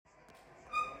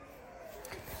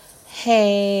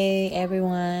Hey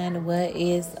everyone, what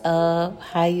is up?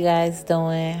 How you guys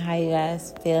doing? How you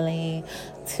guys feeling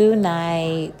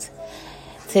tonight?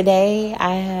 Today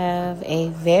I have a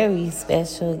very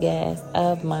special guest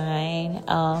of mine.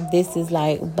 This is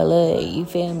like blood, you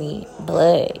feel me?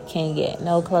 Blood can't get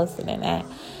no closer than that.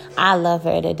 I love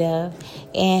her to death.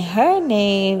 And her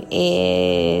name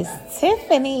is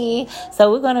Tiffany.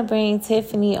 So we're going to bring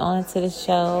Tiffany onto the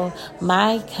show.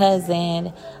 My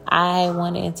cousin, I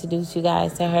want to introduce you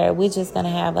guys to her. We're just going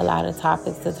to have a lot of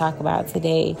topics to talk about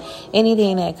today.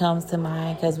 Anything that comes to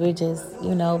mind, because we're just,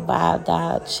 vibed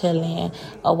out, chilling,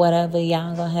 or whatever.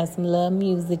 Y'all going to have some little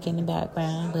music in the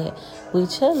background, but we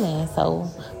chilling, so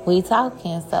we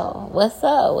talking. So what's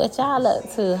up? What y'all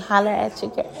up to? Holla at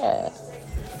your girl.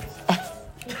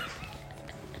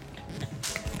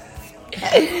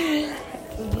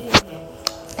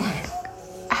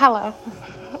 Hello.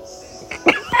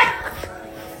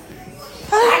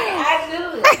 I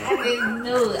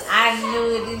knew it. I knew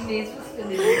this bitch was gonna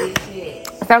do this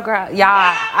shit. So, girl, y'all,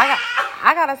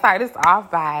 I gotta start this off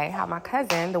by how my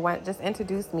cousin, the one that just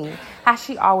introduced me, how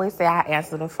she always say I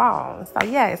answer the phone. So,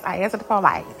 yes, I answer the phone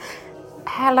like,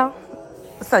 hello.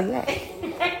 So, yeah,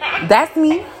 that's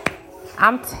me.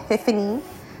 I'm Tiffany,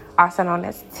 also known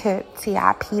as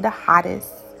T.I.P. the hottest.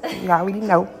 You already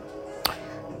know.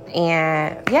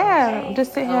 And, yeah, I'm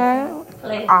just sitting here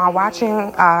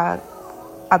watching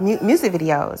music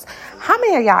videos. How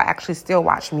many of y'all actually still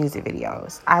watch music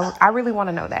videos? I really want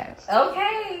to know that.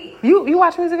 Okay. You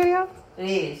watch music videos?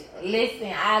 Bitch,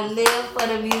 listen, I live for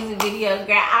the music videos,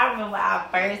 girl. I remember I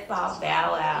first saw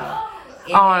Bow Wow.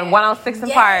 On 106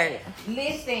 and Park.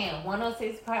 Listen,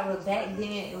 106 Park was back then,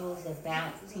 it was the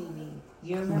Bounce TV.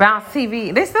 You remember? Bounce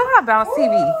TV. They still have Bounce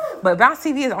TV. But Bounce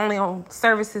TV is only on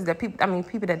services that people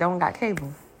that don't got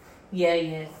cable.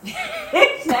 Yeah.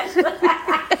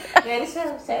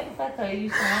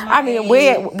 I mean,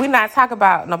 we're not talking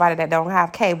about nobody that don't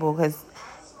have cable, because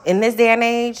in this day and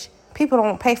age, people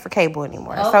don't pay for cable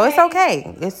anymore. Okay. So it's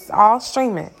okay. It's all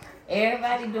streaming.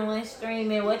 Everybody doing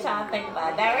streaming. What y'all think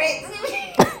about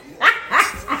Randxm?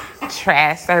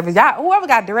 Trash service. Y'all, whoever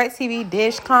got DirecTV,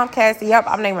 Dish, Comcast, yep,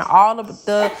 I'm naming all of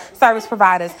the service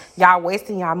providers. Y'all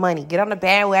wasting y'all money. Get on the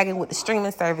bandwagon with the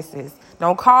streaming services.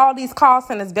 Don't call these call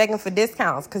centers begging for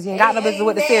discounts, because you ain't got no business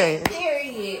with the series.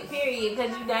 Period,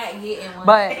 because you not getting one.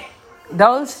 But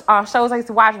those shows I used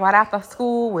to watch right after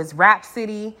school was Rap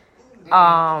City,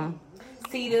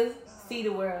 See the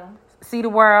World,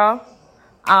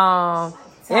 Tiger,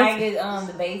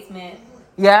 the Basement.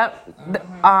 Yep.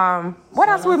 What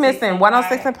else we missing?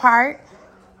 106 and Park.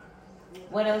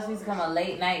 What else is coming?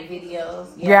 Late night videos.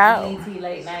 Yeah. BET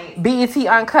late night. BET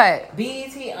Uncut.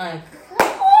 BET Uncut.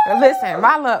 Listen,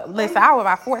 I was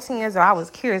about 14 years old. I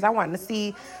was curious. I wanted to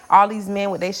see all these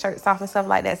men with their shirts off and stuff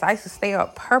like that. So I used to stay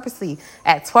up purposely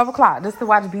at 12 o'clock just to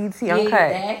watch BET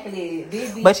Uncut. Exactly.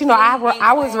 But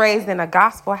I was raised in a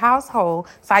gospel household,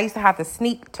 so I used to have to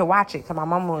sneak to watch it because my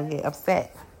mama would get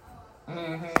upset.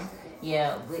 Mm-hmm.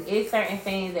 Yeah, but it's certain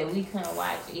things that we couldn't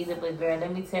watch either. But girl,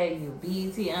 let me tell you,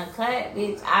 BET Uncut,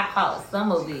 bitch, I caught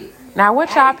some of it. Now, what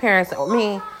y'all parents?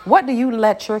 What do you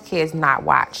let your kids not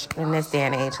watch in this day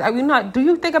and age? Do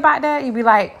you think about that? You be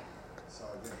like,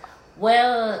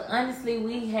 well, honestly,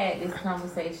 we had this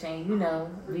conversation,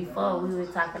 before we were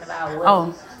talking about what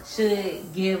we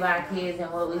should give our kids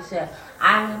and what we should.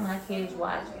 I let my kids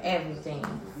watch everything,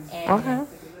 and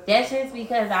that's just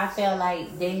because I feel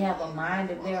like they have a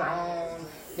mind of their own.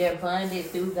 They're bonded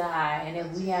through God. And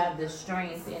if we have the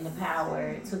strength and the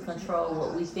power to control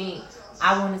what we think,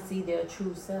 I want to see their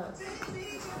true self. So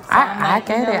I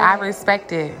get it. I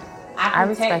respect it. I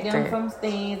protect them from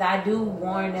things. I do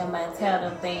warn them and tell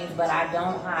them things, but I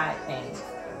don't hide things.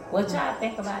 What y'all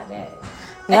think about that?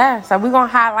 Yeah, so we're going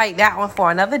to highlight that one for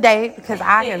another day, because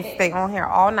I can stay on here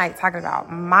all night talking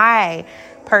about my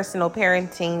personal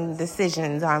parenting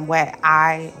decisions on what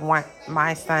I want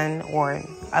my son or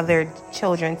other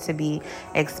children to be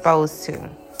exposed to.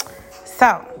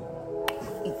 So,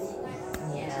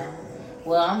 yeah.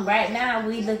 Well, right now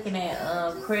we looking at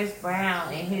Chris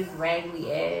Brown and his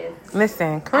raggedy ass.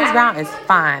 Listen, Chris Brown is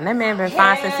fine. That man been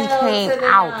fine since he came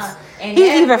out. He's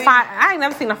even fine. I ain't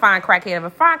never seen a fine crackhead. If a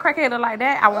fine crackhead like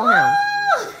that, I want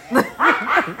him.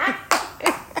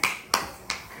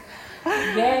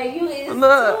 Yeah, you is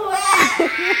look.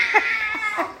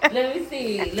 Let me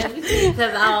see,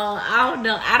 because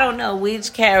I don't know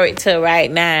which character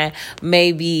right now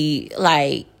maybe,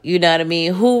 like, you know what I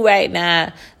mean, who right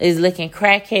now is looking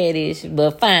crackheadish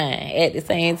but fine at the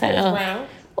same time.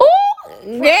 Ooh,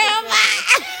 yeah.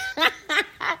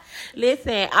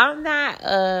 Listen,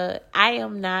 I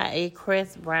am not a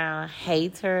Chris Brown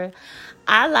hater.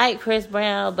 I like Chris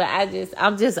Brown, but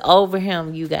I'm just over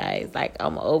him, you guys. Like,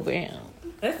 I'm over him.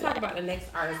 Let's talk about the next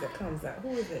artist that comes up. Who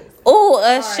is this? Oh,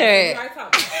 Right, Usher. we already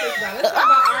talked about Chris Brown. Let's talk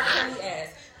about R. Kelly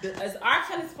ass. Is R.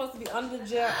 Kelly supposed to be under the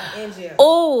jail or in jail?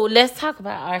 Oh, let's talk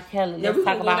about R. Kelly. Yeah, Let's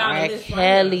talk about R. Right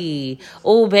Kelly.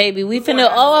 Oh, baby, we finna.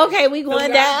 Oh, okay, we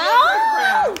going down.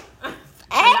 Oh.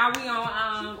 Now we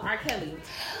on R. Kelly.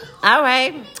 All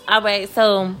right.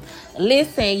 So,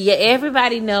 listen, yeah,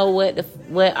 everybody know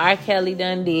what R. Kelly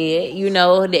done did. You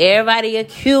know, everybody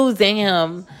accusing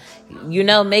him. You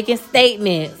know, making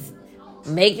statements,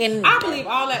 I believe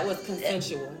all that was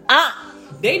consensual.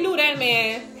 They knew that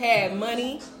man had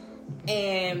money,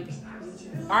 and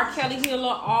R. Kelly, he a little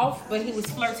off, but he was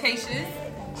flirtatious.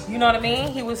 You know what I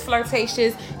mean? He was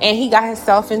flirtatious, and he got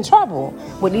himself in trouble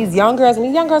with these young girls, and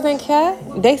these young girls didn't care.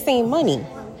 They seen money.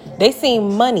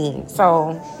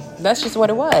 So that's just what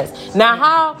it was. Now,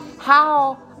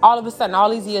 how all of a sudden,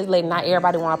 all these years later, not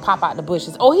everybody want to pop out the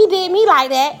bushes. Oh, he did me like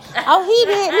that. Oh, he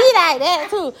did me like that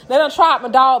too. They done tried my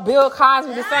dog Bill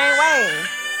Cosby the same way.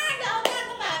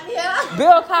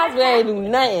 Bill Cosby ain't do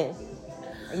nothing.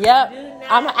 Yep,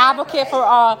 I'm an advocate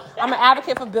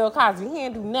for Bill Cosby. He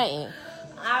ain't do nothing.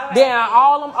 Right. Then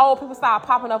all them old people started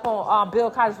popping up on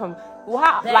Bill Cosby from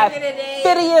like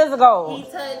 50 years ago. He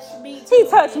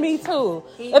touched me too.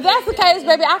 If that's the case,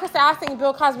 baby, I can say I seen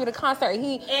Bill Cosby at a concert.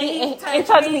 He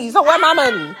touched me. So where my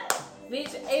money?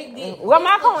 Where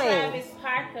my coin? Travis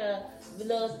Parker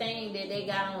little thing that they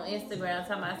got on Instagram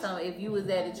talking about something. If you was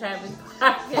at the Travis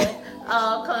Parker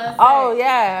concert, oh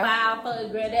yeah, file for a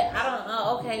grade. I don't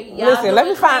know. Okay, y'all listen, let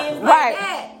me find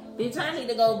right. Bitch, I need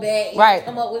to go back. Right,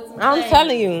 come up with some. I'm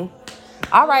telling you.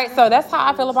 All right, so that's how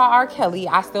I feel about R. Kelly.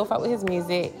 I still fuck with his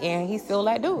music, and he's still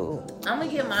that dude. I'm gonna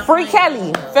get my free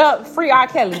Kelly, free R.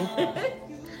 Kelly.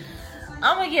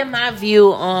 I'm gonna get my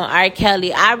view on R.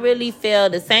 Kelly. I really feel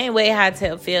the same way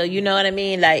Hotel feel. You know what I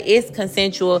mean? Like, it's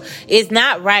consensual. It's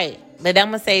not right, but I'm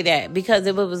gonna say that because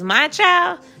if it was my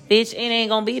child, bitch, it ain't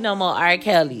gonna be no more R.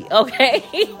 Kelly. Okay,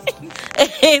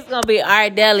 it's gonna be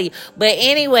R. Kelly. But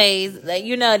anyways, like,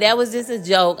 you know, that was just a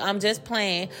joke. I'm just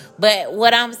playing. But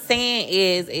what I'm saying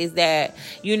is that,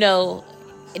 you know,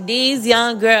 these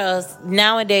young girls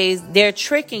nowadays, they're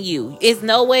tricking you. It's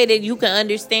no way that you can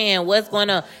understand what's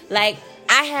going on. Like,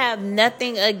 I have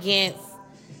nothing against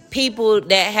people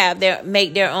that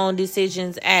make their own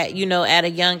decisions at a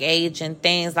young age and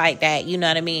things like that. You know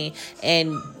what I mean?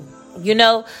 And, you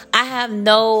know, I have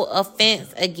no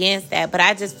offense against that, but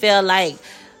I just feel like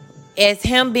as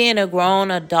him being a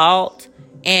grown adult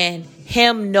and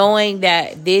him knowing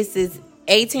that this is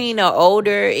 18 or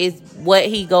older is what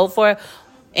he go for,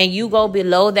 and you go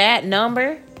below that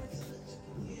number,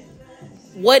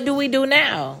 what do we do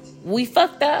now? We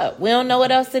fucked up. We don't know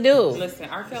what else to do. Listen,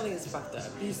 R. Kelly is fucked up.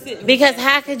 Because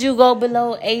how could you go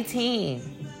below 18?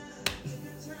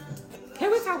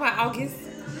 Can we talk about August?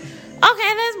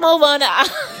 Okay, let's move on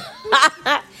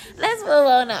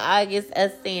to August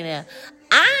Alsina.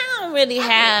 I don't really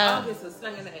have. August was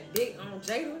slinging that dick on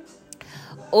Jada.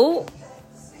 Oh,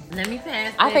 let me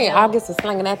pass. I think August was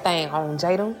slinging that thing on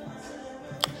Jada.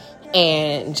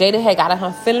 And Jada had got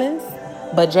her feelings,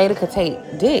 but Jada could take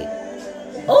dick.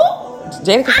 Oh,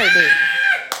 Jada could take dick.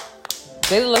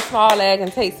 Jada look small leg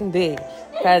and take some dick.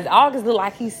 Because August look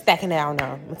like he's stacking down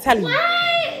now. I'm telling you.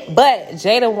 But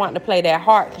Jada wanted to play that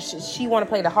hard. She want to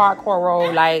play the hardcore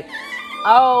role. Like,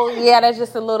 oh yeah, that's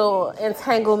just a little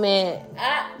entanglement.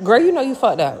 Girl, you know you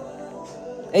fucked up.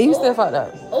 And you still fucked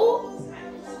up. Oh.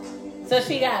 So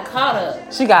she got caught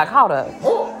up. She got caught up.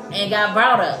 Ooh, and got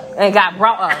brought up. And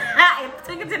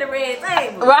took it to the red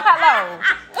table. Right, hello.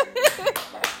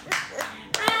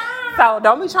 So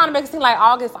don't be trying to make it seem like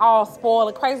August all spoiled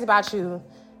and crazy about you.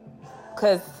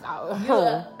 Cause hold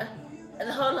on.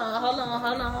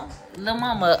 Little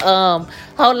mama,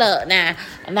 hold up now.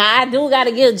 Now I do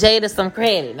gotta give Jada some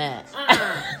credit now.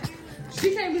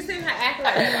 She can't be sitting here acting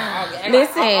like that.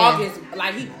 Listen, August,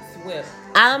 like he swift.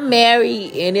 I'm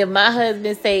married, and if my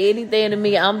husband say anything to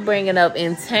me, I'm bringing up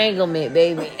entanglement,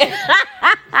 baby.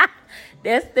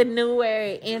 That's the new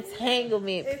word,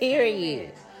 entanglement,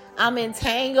 period. I'm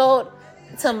entangled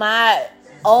to my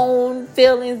own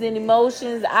feelings and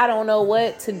emotions. I don't know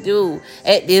what to do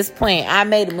at this point. I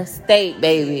made a mistake,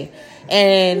 baby.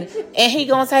 And he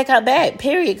gonna take her back,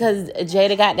 period, because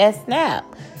Jada got that snap.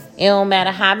 It don't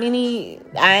matter how many.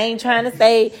 I ain't trying to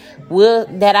say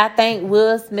I think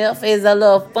Will Smith is a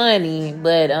little funny,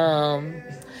 but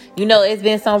you know, it's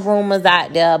been some rumors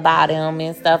out there about him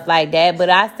and stuff like that. But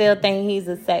I still think he's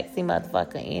a sexy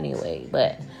motherfucker anyway.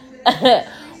 But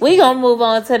We gonna move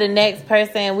on to the next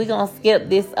person. We gonna skip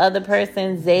this other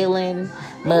person, Zayn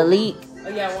Malik. Oh,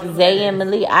 yeah, Zayn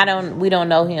Malik. We don't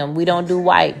know him. We don't do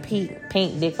white,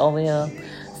 pink dick over here.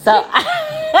 So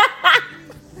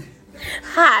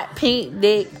hot pink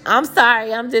dick. I'm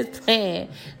sorry. I'm just playing.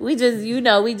 We just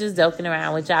joking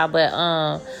around with y'all. But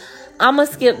I'm gonna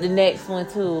skip the next one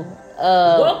too.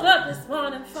 Woke up this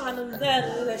morning, found a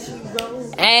letter that she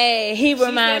wrote. Hey, he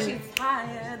reminds me. She's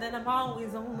tired and I'm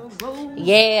always on the road.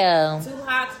 Yeah. Too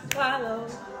hot to follow.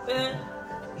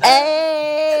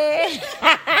 Hey.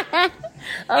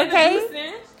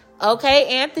 Okay,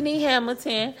 Anthony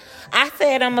Hamilton. I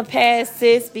said I'm a pass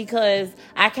sis because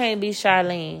I can't be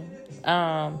Charlene.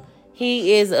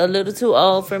 He is a little too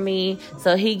old for me,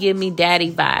 so he give me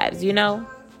daddy vibes, you know?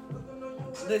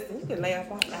 Listen, you can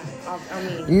laugh off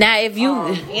that. Now if you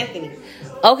Anthony.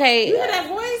 Okay. You hear that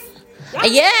voice?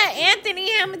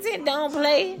 Anthony Hamilton don't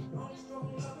play.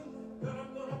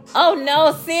 Oh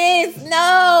no, sis.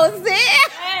 No, sis.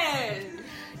 Yes.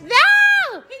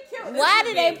 No. Why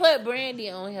did they put Brandy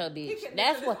on her, bitch?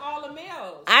 That's what all the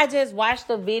males. I just watched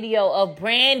the video of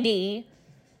Brandy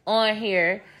on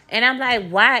here, and I'm like,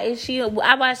 why is she?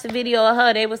 I watched the video of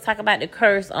her. They was talking about the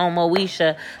curse on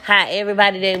Moesha. How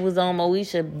everybody that was on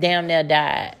Moesha damn near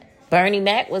died. Bernie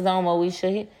Mac was on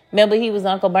Moesha. Remember he was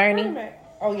Uncle Bernie?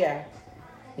 Oh yeah.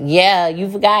 Yeah, you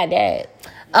forgot that.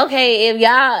 Okay, if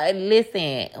y'all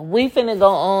listen, we finna go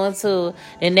on to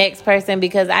the next person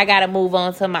because I gotta move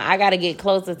on to I gotta get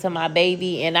closer to my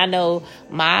baby, and I know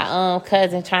my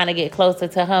cousin trying to get closer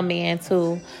to her man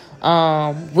too.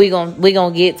 We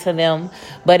gonna get to them,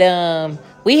 but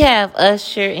we have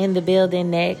Usher in the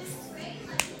building next.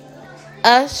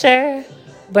 Usher,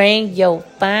 bring your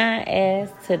fine ass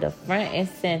to the front and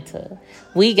center.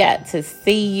 We got to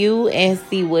see you and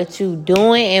see what you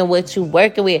doing and what you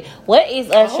working with. What is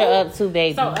Usher up to,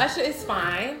 baby? So Usher is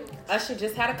fine. Usher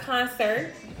just had a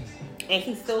concert, and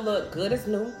he still look good as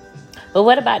new. But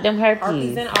what about them herpes?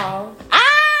 Herpes and all. Ah!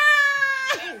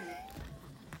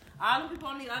 All the people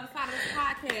on the other side of this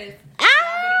podcast, Ah!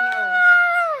 y'all better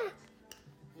know.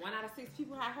 1 out of 6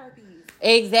 people have herpes.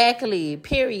 Exactly.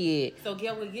 Period. So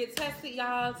get tested,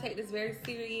 y'all. Take this very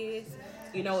serious.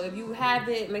 You know, if you have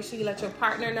it, make sure you let your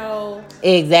partner know.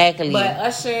 Exactly. But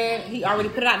Usher, he already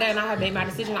put it out there, and I have made my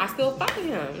decision. I still fuck with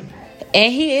him.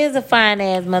 And he is a fine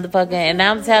ass motherfucker. And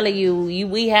I'm telling you,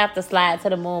 we have to slide to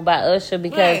the moon by Usher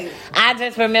because I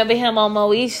just remember him on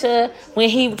Moesha when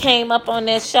he came up on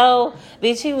that show.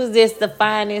 Bitch, he was just the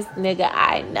finest nigga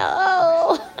I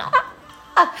know.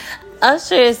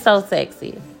 Usher is so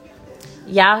sexy.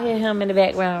 Y'all hear him in the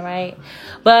background, right?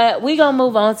 But we gonna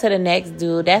move on to the next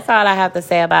dude. That's all I have to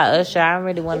say about Usher. I don't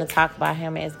really want to talk about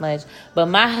him as much. But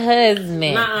my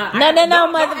husband.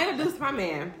 Don't introduce my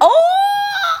man.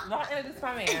 Oh! Don't introduce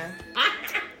my man.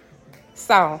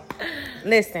 So,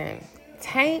 listen.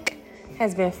 Tank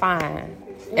has been fine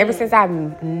ever since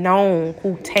I've known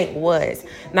who Tank was.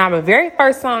 Now, the very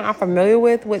first song I'm familiar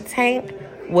with Tank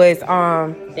was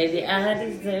Baby, I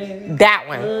deserve that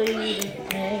one.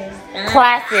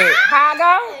 Classic. How I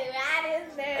go?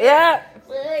 Yeah.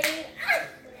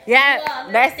 Yeah,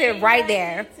 that's it right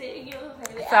there.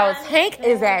 So Tank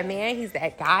is that man. He's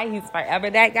that guy. He's forever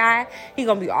that guy. He's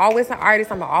gonna be always an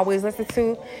artist I'm gonna always listen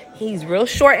to. He's real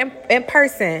short in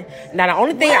person. Now the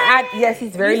only thing yes,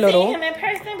 he's very little. Seen him in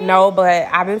person? No, but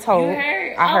I've been told. You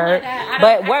heard? I heard. God.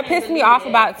 But what pissed me off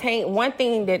about Tank, one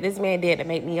thing that this man did to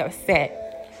make me upset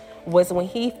was when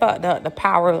he fucked up the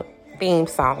Power theme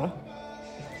song.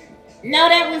 No,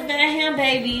 that was not him,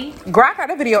 baby. Girl, I got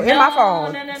the video in my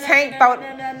phone.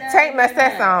 Tank messed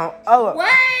that song up.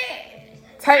 What?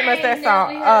 Tank messed that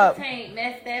song up. Tank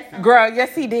messed that song. Girl,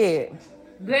 yes he did.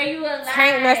 Girl, you a liar.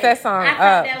 Tank messed that song I up.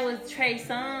 thought that was Trey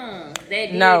Songz that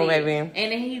did No, it. baby.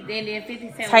 And then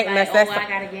 50 Cent Tank was messed like, that I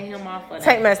gotta get him off of that.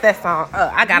 Tank messed that song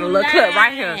up. I got a little clip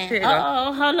right here. Here you go.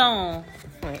 Oh, hold on.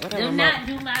 Wait, Do not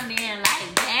do my man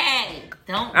like that.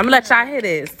 Don't. I'm gonna let y'all hear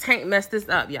this. Tank messed this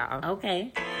up, y'all.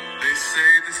 Okay. They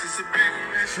say this is a big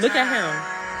rich Look at him.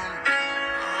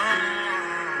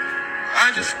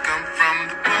 I just come from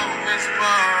the bonus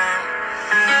bar.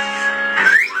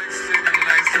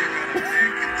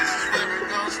 This is where it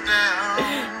goes down.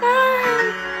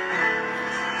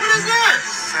 What is that?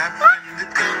 It's happening to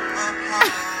come apart.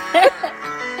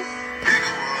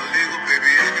 Little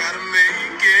baby, I gotta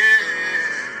make it.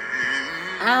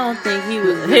 I don't think he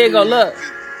was. Here you go, look.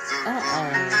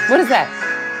 What is that?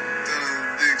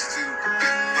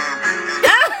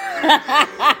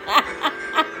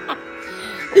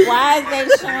 Why is they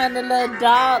showing the little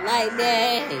dog like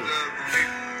that?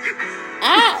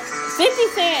 50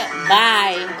 Cent,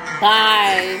 bye.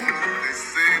 They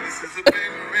say this is a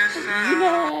big You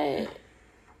know what?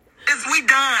 We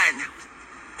done.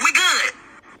 We good.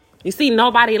 You see,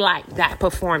 nobody liked that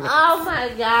performance. Oh my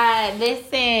God.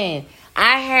 Listen,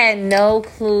 I had no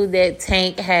clue that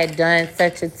Tank had done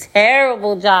such a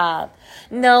terrible job.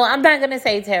 No, I'm not gonna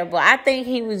say terrible. I think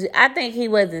he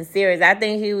wasn't serious. I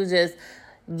think he was just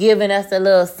giving us a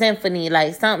little symphony,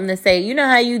 like something to say. You know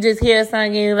how you just hear a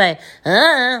song and you're like,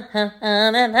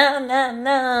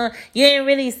 you ain't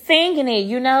really singing it,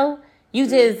 you know? You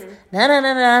just na na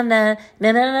na na na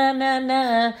na na na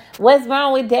na. What's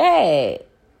wrong with that?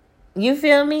 You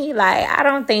feel me? Like, I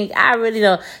really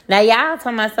don't. Now, y'all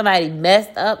talking about somebody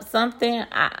messed up something?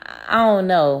 I don't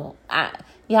know.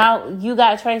 Y'all, you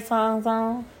got Trey Songz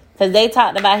on? Because they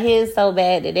talked about his so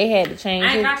bad that they had to change it.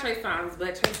 I ain't got Trey Songz,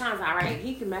 but Trey Songz all right.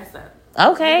 He can mess up.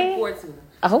 Okay.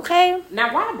 Okay.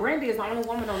 Now, why Brandy is the only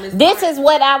woman on this This part? is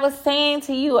what I was saying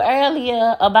to you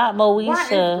earlier about Moesha. Why is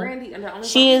Brandy the only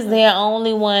She is the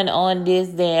only one on this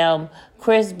damn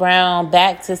Chris Brown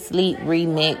Back to Sleep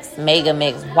remix, mega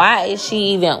mix. Why is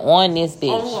she even on this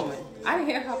bitch? only woman. I didn't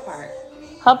hear her part.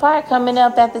 Her part coming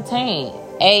up at the tank.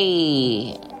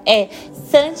 Hey,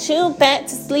 sent you back to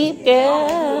sleep,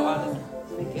 girl.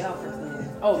 Miguel.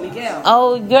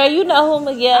 Oh, girl, you know who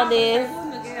Miguel is.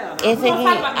 Miguel. If it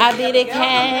I be the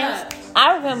cash.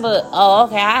 I remember. Oh,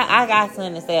 okay. I got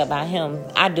something to say about him.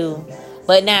 I do.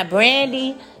 But now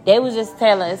Brandy, they was just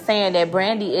saying that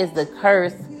Brandy is the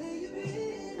curse.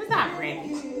 It's not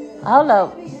Brandy. Hold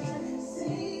up.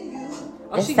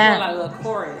 Oh, she doing like a little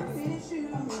chorus.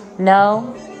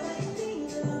 No.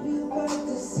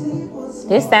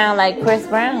 This sound like Chris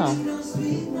Brown.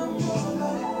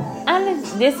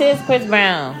 This is Chris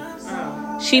Brown.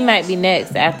 Oh. She might be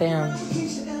next after him.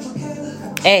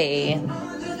 Hey,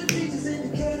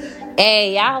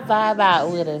 y'all vibe out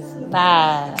with us.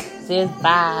 Vibe. Just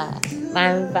vibe.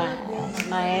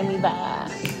 Miami vibe.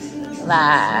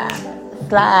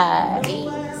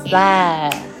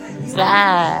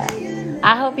 Slide.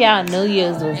 I hope y'all New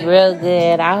Year's was real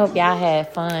good. I hope y'all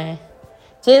had fun.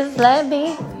 Just let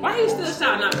me. Why you still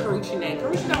shouting out Karrueche name?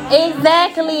 Karrueche don't want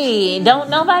Exactly. Don't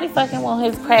nobody fucking want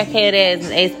his crackhead ass,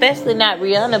 especially not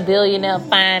Rihanna, billionaire,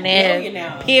 fine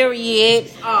ass. Period.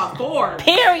 Forbes.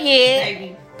 Period.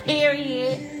 Baby.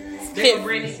 Period.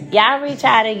 Y'all reach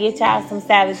out and get y'all some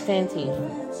Savage Fenty.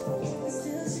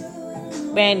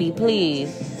 Brandy, please.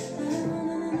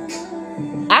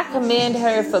 I commend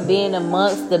her for being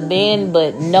amongst the band,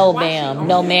 but no ma'am.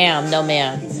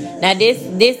 Now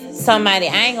this somebody,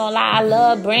 I ain't gonna lie, I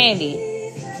love Brandy,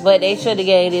 but they should have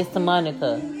gave this to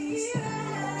Monica.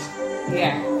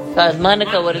 Yeah. Cause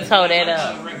Monica would have tore that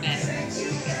up.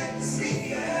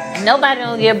 Nobody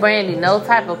don't give Brandy no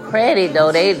type of credit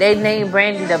though. They named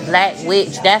Brandy the Black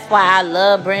Witch. That's why I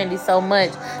love Brandy so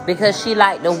much, because she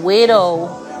like the widow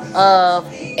of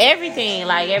everything.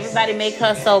 Like, everybody make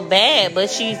her so bad, but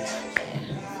she's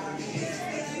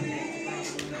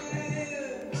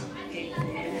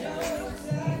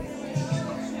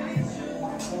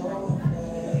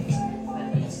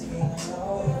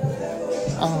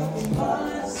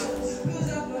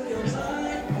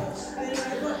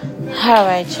all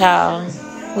right, y'all.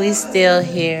 We still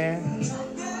here.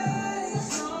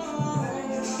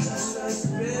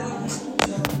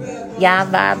 Y'all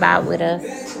vibe out with us.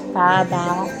 Vibe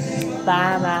out.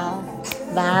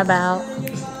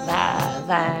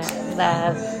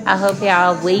 I hope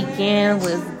y'all weekend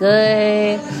was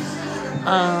good.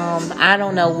 I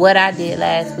don't know what I did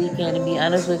last weekend, to be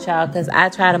honest with y'all, because I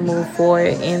try to move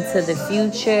forward into the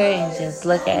future and just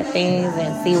look at things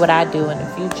and see what I do in the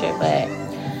future. But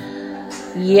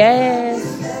yes,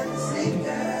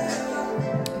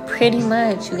 pretty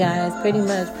much, you guys, pretty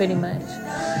much.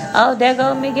 Oh, there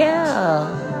go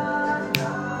Miguel.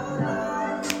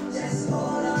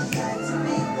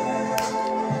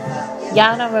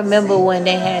 Y'all don't remember when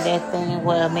they had that thing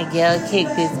where Miguel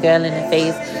kicked this girl in the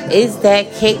face? It's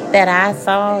that kick that I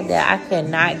saw that I could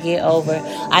not get over.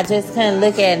 I just couldn't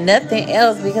look at nothing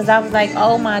else because I was like,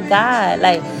 oh my God.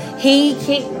 Like, he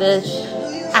kicked the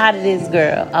out of this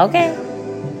girl, okay?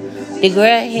 The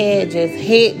girl head just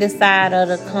hit the side of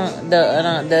the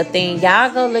thing. Y'all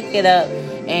go look it up.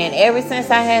 And ever since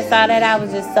I had saw that, I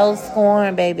was just so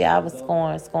scorned, baby. I was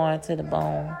scorned to the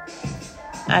bone.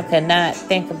 I could not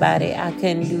think about it. I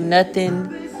couldn't do nothing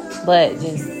but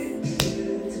just...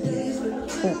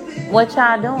 What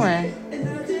y'all doing?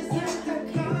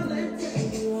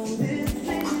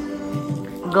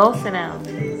 Go sit down.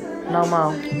 No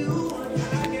more.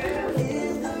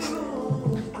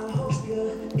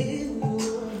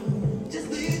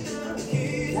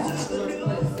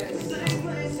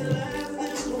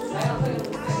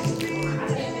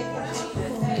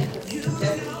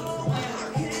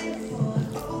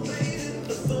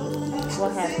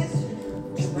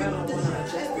 Jarrell don't want to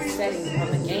adjust the settings on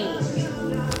the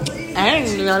game. I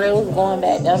didn't even know they was going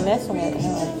back there messing with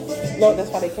him. Look, that's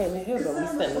why they came in here, but we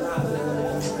sent them out.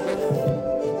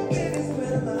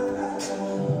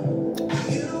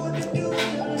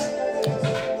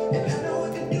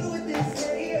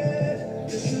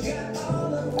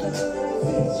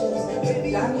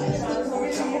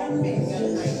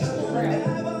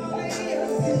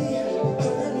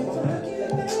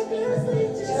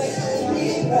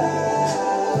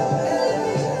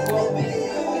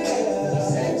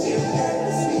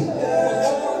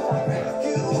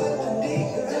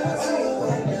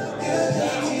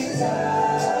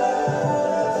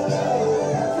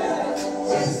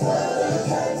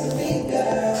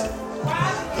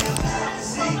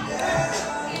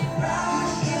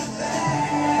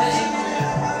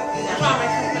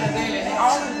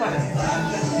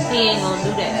 He ain't gonna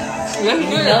do that. Yeah, he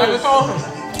did. I just told him.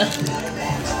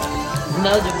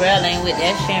 No, Jarrell ain't with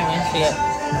that sharing shit.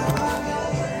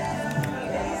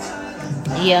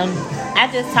 Yeah, I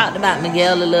just talked about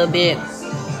Miguel a little bit.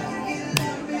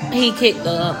 He kicked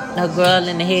a girl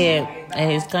in the head at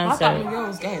his I thought concert. Miguel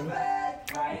was gay.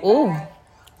 Ooh.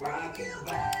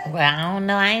 Well, I don't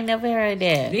know. I ain't never heard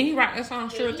that. Did he write that song,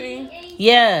 Sure Thing?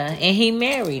 Yeah, and he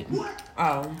married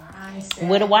Oh.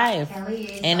 with a wife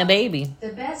and a baby. The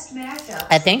best matchup.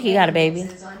 I think he got a baby. On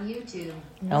YouTube.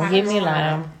 Don't get me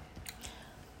lying.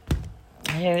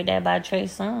 I heard that by Trey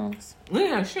Songz. We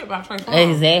ain't heard shit about Trey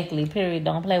Songz. Exactly. Period.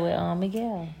 Don't play with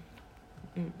Miguel.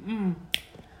 Mm-mm.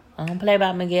 I don't play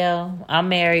about Miguel. I'm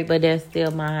married, but that's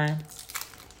still mine.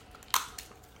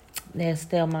 That's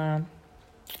still mine.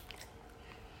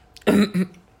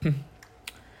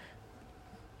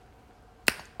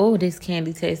 Oh, this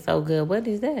candy tastes so good. What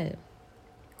is that?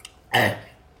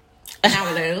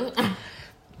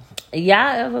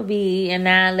 Y'all ever be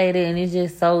annihilated and it's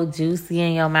just so juicy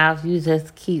in your mouth? You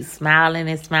just keep smiling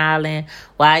and smiling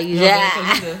while you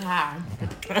just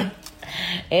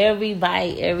every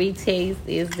bite, every taste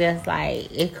is just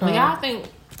like it comes. Y'all think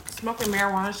smoking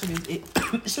marijuana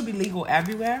should be legal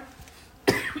everywhere?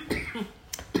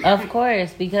 Of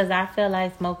course, because I feel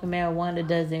like smoking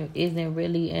marijuana isn't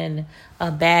really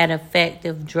a bad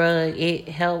effective drug. It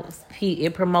helps.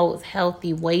 It promotes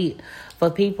healthy weight for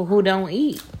people who don't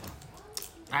eat.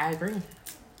 I agree.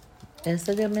 It's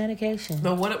a good medication.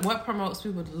 But what promotes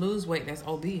people to lose weight that's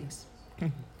obese?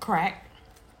 Crack.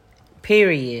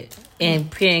 Period.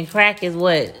 And crack is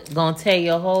what gonna tear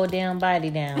your whole damn body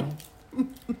down.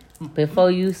 Before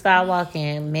you start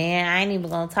walking, man, I ain't even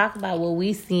gonna talk about what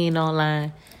we seen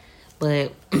online.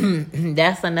 But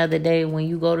that's another day when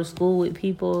you go to school with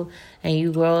people and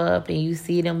you grow up and you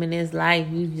see them in this life.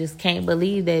 You just can't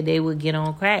believe that they would get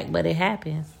on crack, but it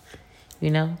happens,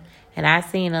 you know. And I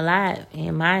seen a lot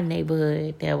in my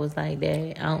neighborhood that was like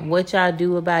that. What y'all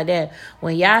do about that?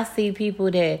 When y'all see people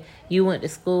that you went to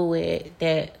school with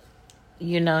that,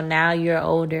 you know, now you're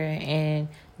older and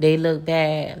they look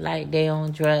bad, like they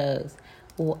on drugs,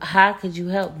 how could you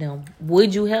help them?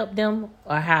 Would you help them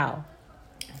or how?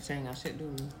 Saying I should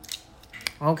do.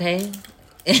 Okay.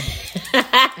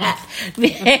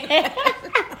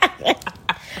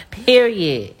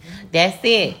 Period. That's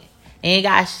it. Ain't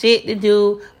got shit to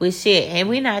do with shit. And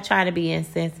we're not trying to be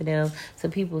insensitive to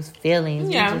people's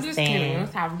feelings. Yeah, we're I'm just kidding.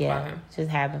 It's having fun.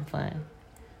 Just having fun.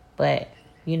 But,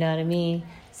 you know what I mean?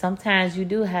 Sometimes you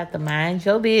do have to mind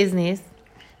your business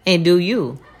and do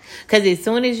you. Because as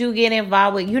soon as you get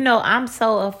involved with, you know, I'm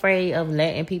so afraid of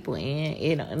letting people in.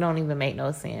 It don't even make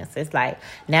no sense. It's like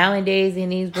nowadays in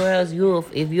these worlds,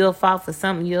 if you'll fall for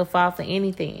something, you'll fall for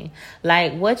anything.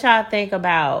 Like, what y'all think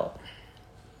about?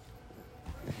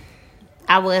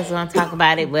 I was going to talk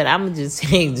about it, but I'm going to just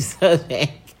change the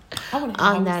subject.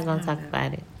 I'm not going to talk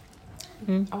about it.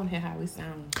 I want to hear how we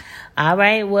sound. All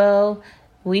right, well,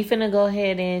 we finna go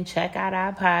ahead and check out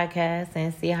our podcast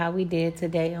and see how we did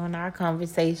today on our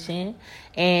conversation.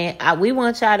 And we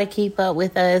want y'all to keep up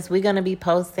with us. We're going to be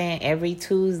posting every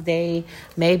Tuesday,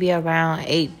 maybe around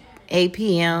 8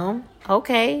 p.m.,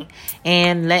 okay?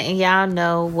 And letting y'all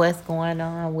know what's going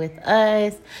on with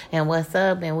us and what's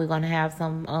up. And we're going to have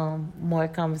some more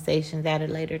conversations at a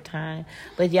later time.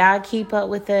 But y'all keep up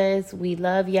with us. We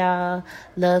love y'all.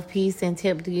 Love, peace, and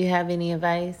Tip. Do you have any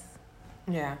advice?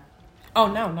 Yeah. Oh,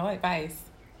 no advice.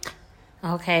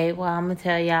 Okay, well, I'm going to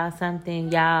tell y'all something.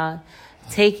 Y'all,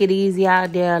 take it easy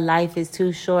out there. Life is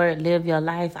too short. Live your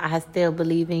life. I still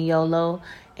believe in YOLO,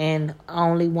 and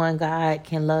only one God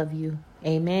can love you.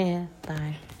 Amen.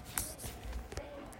 Bye.